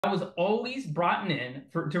I was always brought in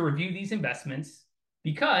to review these investments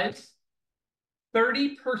because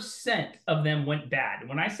 30% of them went bad.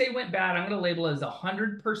 When I say went bad, I'm going to label it as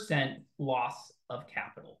 100% loss of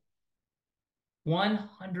capital.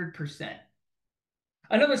 100%.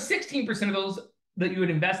 Another 16% of those that you would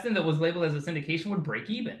invest in that was labeled as a syndication would break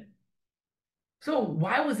even. So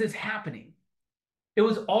why was this happening? It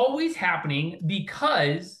was always happening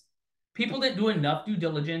because people didn't do enough due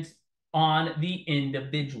diligence on the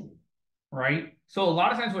individual, right? So a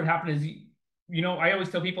lot of times what happened is, I always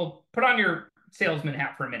tell people, put on your salesman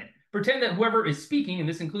hat for a minute. Pretend that whoever is speaking, and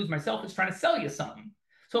this includes myself, is trying to sell you something.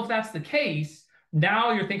 So if that's the case,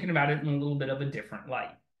 now you're thinking about it in a little bit of a different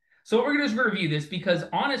light. So what we're going to do is review this because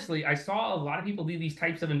honestly, I saw a lot of people do these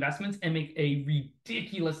types of investments and make a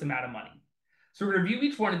ridiculous amount of money. So we're going to review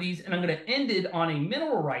each one of these, and I'm going to end it on a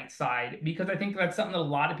mineral rights side because I think that's something that a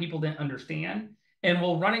lot of people didn't understand. And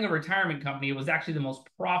while running a retirement company, it was actually the most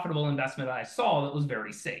profitable investment that I saw that was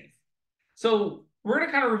very safe. So we're going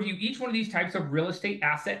to kind of review each one of these types of real estate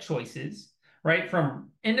asset choices, right?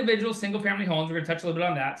 From individual single-family homes, we're going to touch a little bit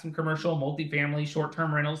on that, some commercial, multifamily,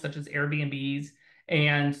 short-term rentals such as Airbnbs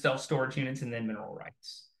and self-storage units, and then mineral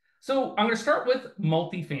rights. So I'm going to start with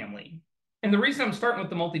multifamily. And the reason I'm starting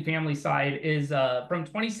with the multifamily side is from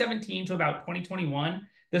 2017 to about 2021,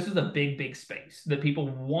 this was a big, big space that people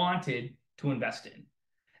wanted to invest in.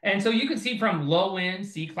 And so you can see from low end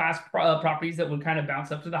C-class properties that would kind of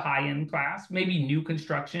bounce up to the high end class, maybe new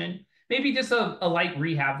construction, maybe just a light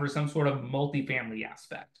rehab for some sort of multifamily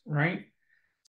aspect, right?